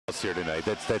us here tonight.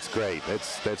 That's great.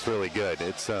 That's really good.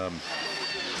 It's and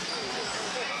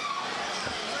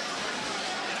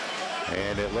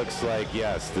it looks like,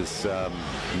 yes, this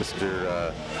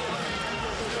Mr.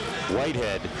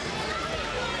 Whitehead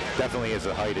definitely has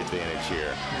a height advantage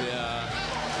here. Yeah. I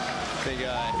think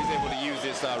if he's able to use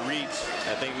this reach,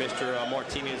 I think Mr.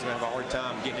 Martinez is going to have a hard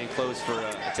time getting in close for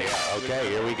a take. Yeah, okay,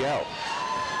 here we go.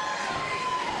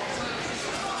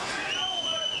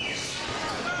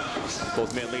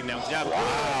 Both men leading now. Jab. Wow,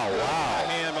 wow.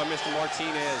 Hand by Mr.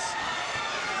 Martinez.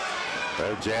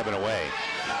 They're jabbing away.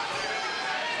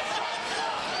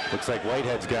 Looks like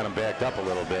Whitehead's got him backed up a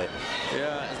little bit.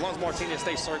 Yeah, as long as Martinez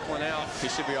stays circling out, he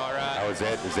should be all right. Oh, is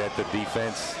that the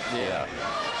defense? Yeah.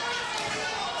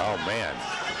 Oh man.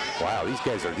 Wow, these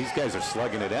guys are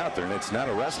slugging it out there, and it's not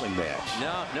a wrestling match.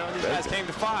 No, these guys came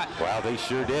to fight. Wow, they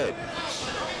sure did.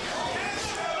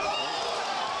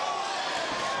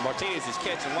 Martinez is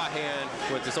catching Whitehead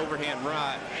with this overhand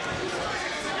right. He's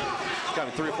got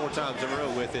him 3 or 4 times in a row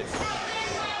with it.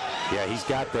 Yeah, he's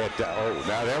got that. Oh,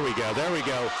 now there we go. There we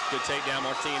go. Good takedown,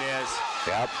 Martinez.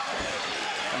 Yep.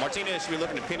 Martinez should be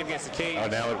looking to pin against the cage. Oh,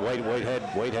 now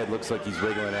Whitehead looks like he's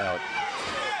wriggling out.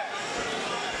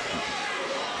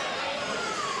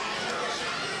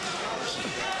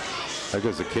 There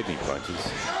goes the kidney punches.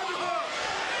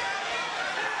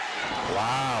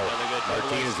 Wow.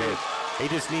 Martinez hit. He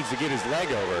just needs to get his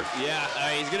leg over. Yeah,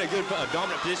 he's got a good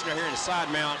dominant position right here in the side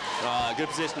mount. Good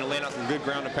position to land out some good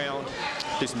ground and pound,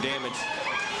 do some damage.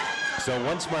 So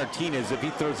once Martinez, if he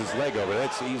throws his leg over,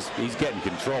 he's getting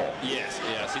control. Yes.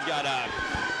 He's got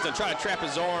he's gonna try to trap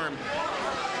his arm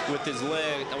with his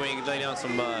leg. I mean, he can lay down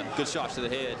some good shots to the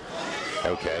head.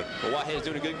 Okay. But Whitehead's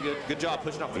doing a good job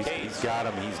pushing off the cage. He's got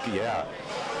him.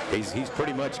 He's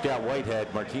pretty much got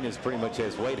Whitehead. Martinez pretty much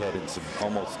has Whitehead in some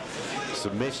almost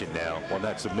submission now. Well,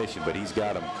 not submission, but he's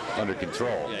got him under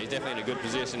control. Yeah, he's definitely in a good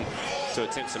position to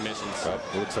attempt submissions.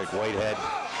 Looks like Whitehead.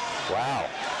 Wow.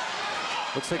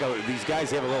 Looks like these guys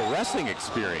have a little wrestling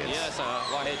experience. Yes,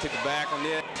 Whitehead took the back on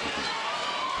it.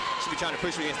 Should be trying to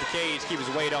push him against the cage, keep his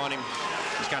weight on him.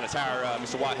 Just kind of tire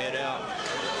Mr. Whitehead out.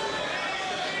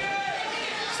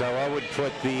 So I would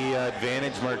put the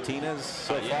advantage Martinez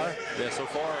so far? Yeah, so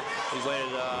far. He's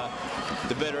landed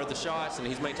the better of the shots, and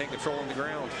he's maintained control on the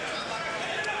ground.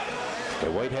 The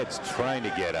Whitehead's trying to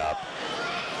get up,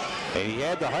 and he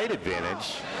had the height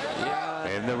advantage. Yeah.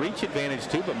 And the reach advantage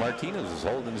too, but Martinez is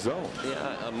holding his own.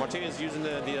 Yeah, Martinez using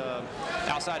the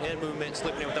outside head movement,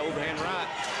 slipping in with the overhand right.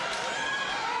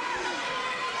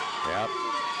 Yep.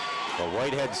 Well,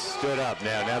 Whitehead stood up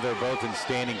now. Now they're both in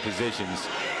standing positions.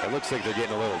 It looks like they're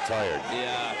getting a little tired.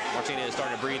 Yeah, Martinez is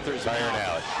starting to breathe through his tired mouth.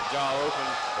 out. Jaw open.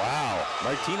 Wow,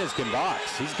 Martinez can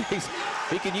box.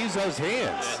 He can use those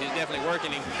hands. Yeah, he's definitely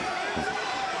working him.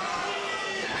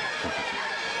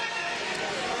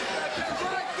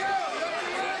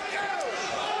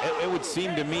 It would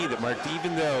seem to me that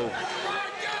even though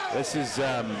this is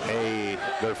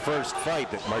their first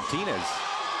fight, that Martinez.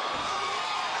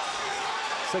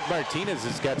 It's like Martinez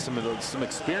has got some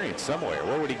experience somewhere.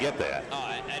 Where would he get that?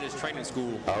 At his training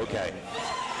school. Okay.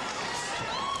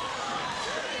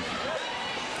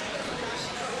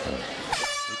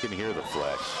 You can hear the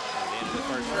flesh. At the end of the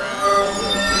first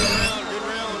round. Good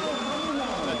round.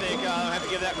 I think I have to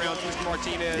give that round to Mr.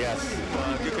 Martinez. Yes.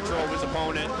 Good control of his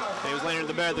opponent. And he was landing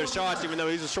the better of their shots, even though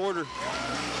he's a shorter.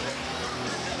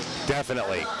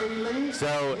 Definitely.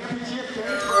 So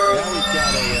now we've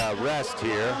got a rest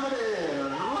here.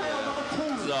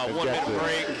 1 minute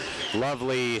break.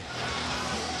 Lovely.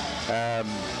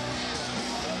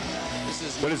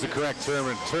 What is the correct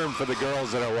term for the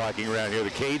girls that are walking around here? The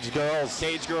cage girls?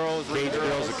 Cage girls. Cage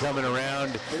girls are coming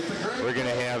around. We're going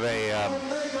to have a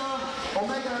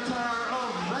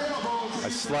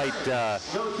slight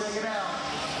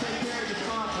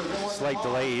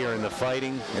delay here in the fight.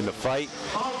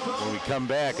 When we come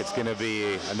back, it's going to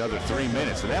be another 3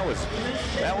 minutes, and that was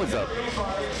a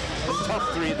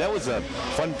tough three. That was a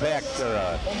fun-packed,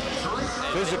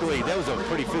 physically. That was a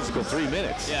pretty physical 3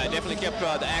 minutes. Yeah, it definitely kept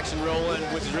the action rolling,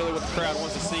 which is really what the crowd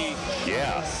wants to see.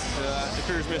 Yeah. It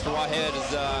appears Mr. Whitehead is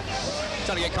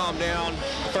trying to get calmed down.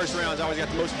 The first round's always got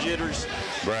the most jitters.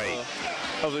 Right.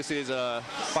 Hopefully, see his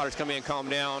fighters come in, calm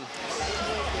down.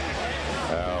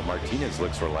 Martinez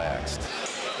looks relaxed.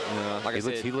 Like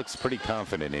he looks pretty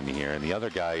confident in here, and the other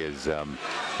guy is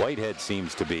Whitehead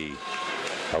seems to be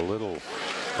a little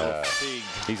fatigued.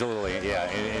 He's a little and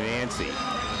antsy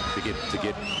to get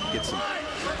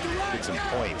some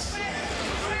points.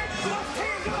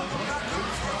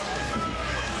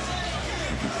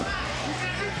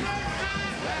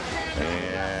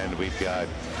 And we've got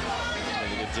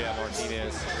good jab,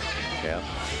 Martinez. Yeah.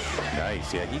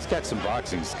 Nice. Yeah, he's got some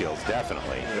boxing skills,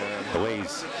 definitely. Yeah. The way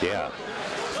he's, yeah.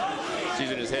 He's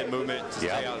using his head movement to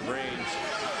stay out of range.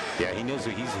 Yeah, he knows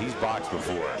that he's boxed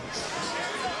before.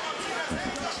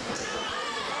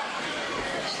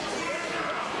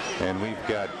 And we've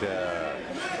got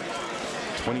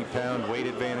 20-pound weight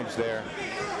advantage there.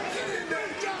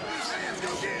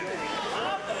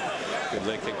 Good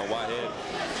leg kick on Whitehead.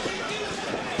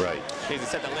 Right. Needs to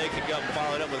set that leg kick up and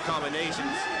follow it up with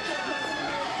combinations.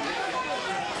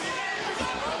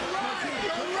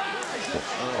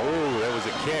 Oh, that was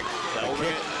a kick.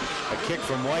 A kick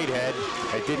from Whitehead.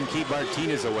 It didn't keep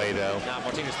Martinez away, though. Now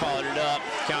Martinez followed it up,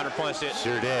 counter-punched it.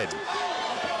 Sure did.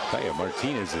 I tell you,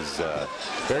 Martinez is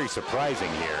very surprising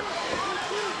here.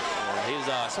 He's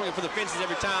swinging for the fences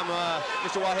every time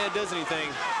Mr. Whitehead does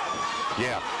anything.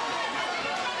 Yeah.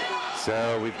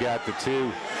 So we've got the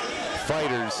two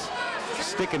fighters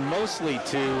sticking mostly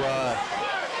to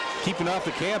keeping off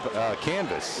the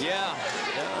canvas. Yeah.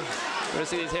 We're going to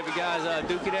see these heavy guys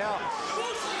duke it out.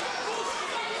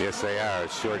 Yes, they are. A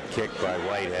short kick by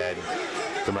Whitehead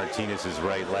to Martinez's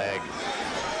right leg.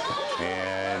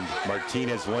 And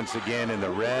Martinez once again in the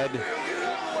red.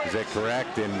 Is that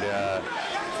correct? And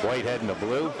Whitehead in the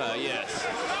blue? Yes.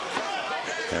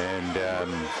 And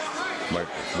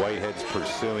Whitehead's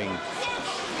pursuing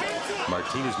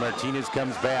Martinez. Martinez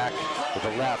comes back with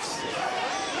the lefts.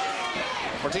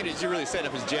 Martinez, you really set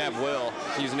up his jab well,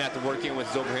 using that to work in with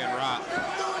his overhand right.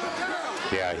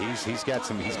 Yeah, he's got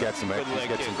some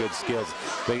good skills.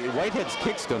 Whitehead's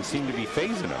kicks don't seem to be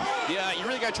phasing him. Yeah, you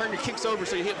really got to turn your kicks over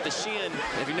so you hit with the shin.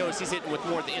 If you notice, he's hitting with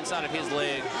more at the inside of his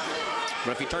leg.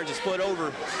 But if he turns his foot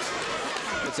over,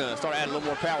 it's going to start adding a little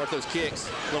more power with those kicks,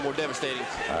 a little more devastating.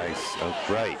 Nice. Oh,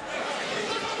 right.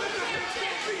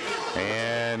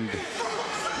 And he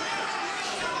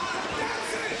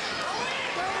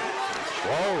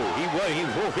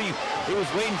was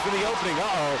waiting for the opening.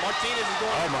 Martinez is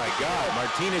going. Oh my God,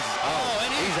 Martinez.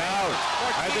 He's out.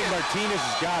 I think Martinez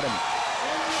has got him.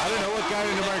 I don't know what got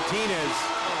into Martinez,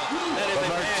 but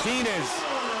Martinez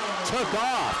took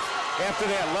off after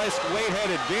that last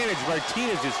Whitehead advantage.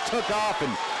 Martinez just took off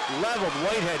and leveled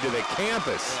Whitehead to the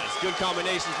campus. Yes, good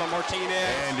combinations by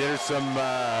Martinez. And there's some.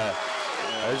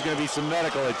 There's going to be some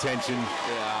medical attention.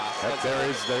 Yeah.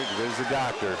 There's the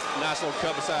doctor. Nice little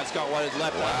cut beside Scott Whitehead's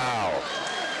left eye.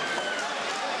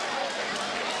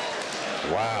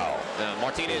 Wow.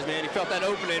 Martinez, man, he felt that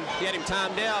opening. He had him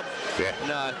timed out. Yeah.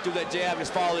 And threw that jab and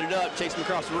just followed it up, chased him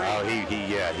across the ring. Oh,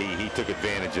 he took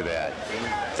advantage of that.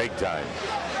 Big time.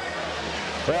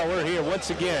 Well, we're here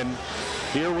once again,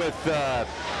 here with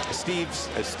Steve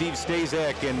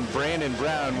Stazak and Brandon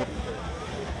Brown.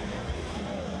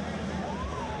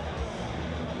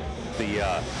 The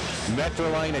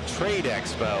Metrolina Trade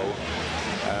Expo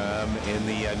in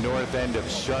the north end of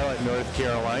Charlotte, North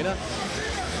Carolina.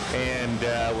 And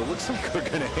it looks like we're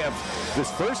going to have,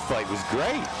 this first fight was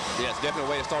great. Yeah, it's definitely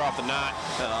a way to start off the night.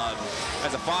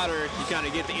 As a fighter, you kind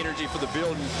of get the energy for the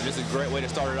building. This is a great way to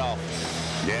start it off.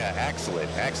 Yeah, excellent,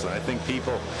 excellent. I think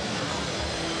people,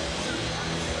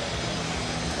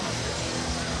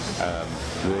 I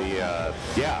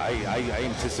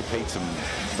anticipate some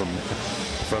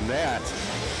from that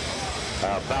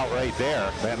bout right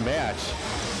there, that match.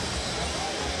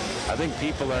 I think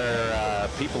people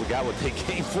got what they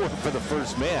came for the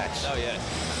first match. Oh yeah.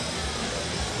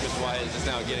 Mr. Whitehead is just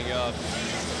now getting up.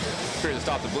 Trying to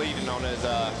stop the bleeding on his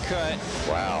cut.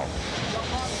 Wow.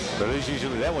 But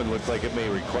usually that one looked like it may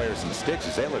require some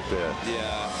stitches. That looked yeah.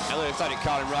 That looked like it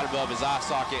caught him right above his eye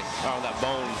socket, on that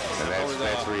bone. And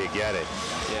that's where you get it.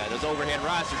 Yeah, those overhand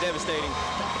rights are devastating.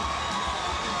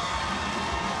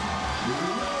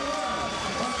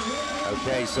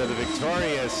 Okay, so the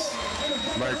victorious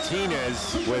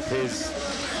Martinez with his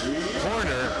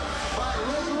corner.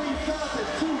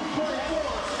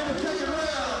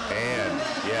 And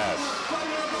yes.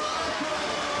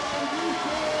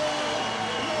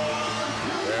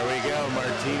 There we go.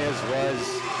 Martinez was,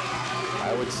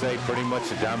 I would say, pretty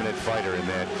much a dominant fighter in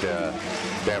that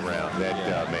round,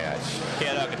 that match. He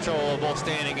had control of both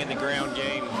standing and the ground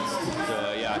game.